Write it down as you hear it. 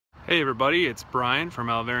Hey everybody, it's Brian from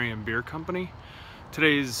Alvarium Beer Company.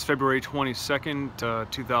 Today's February 22nd,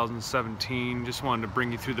 2017. Just wanted to bring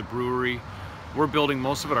you through the brewery. We're building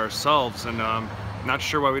most of it ourselves, and not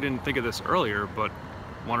sure why we didn't think of this earlier, but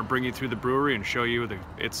want to bring you through the brewery and show you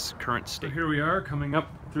its current state. So here we are coming up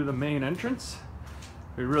through the main entrance.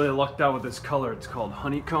 We really lucked out with this color. It's called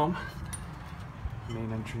Honeycomb.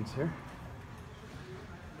 Main entrance here.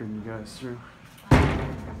 Bring you guys through.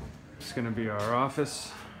 It's going to be our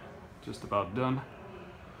office. Just about done.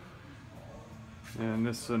 And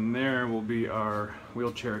this in there will be our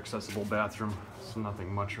wheelchair accessible bathroom. So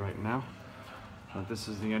nothing much right now. But this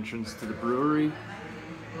is the entrance to the brewery.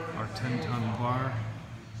 Our 10-ton bar.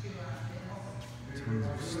 Tons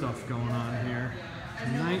of stuff going on here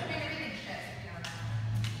tonight.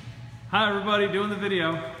 Hi everybody, doing the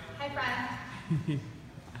video. Hi friend.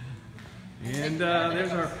 And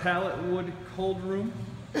there's our pallet wood cold room.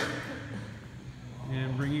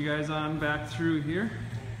 And bring you guys on back through here.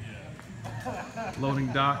 Loading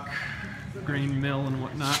dock, grain mill and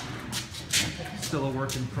whatnot. Still a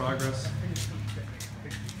work in progress.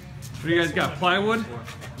 What do you guys got, plywood?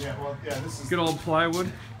 Yeah, well, yeah, this is good old plywood.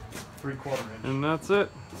 3/4 inch. And that's it.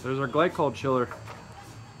 There's our glycol chiller.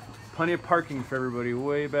 Plenty of parking for everybody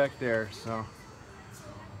way back there, so.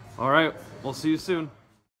 All right, we'll see you soon.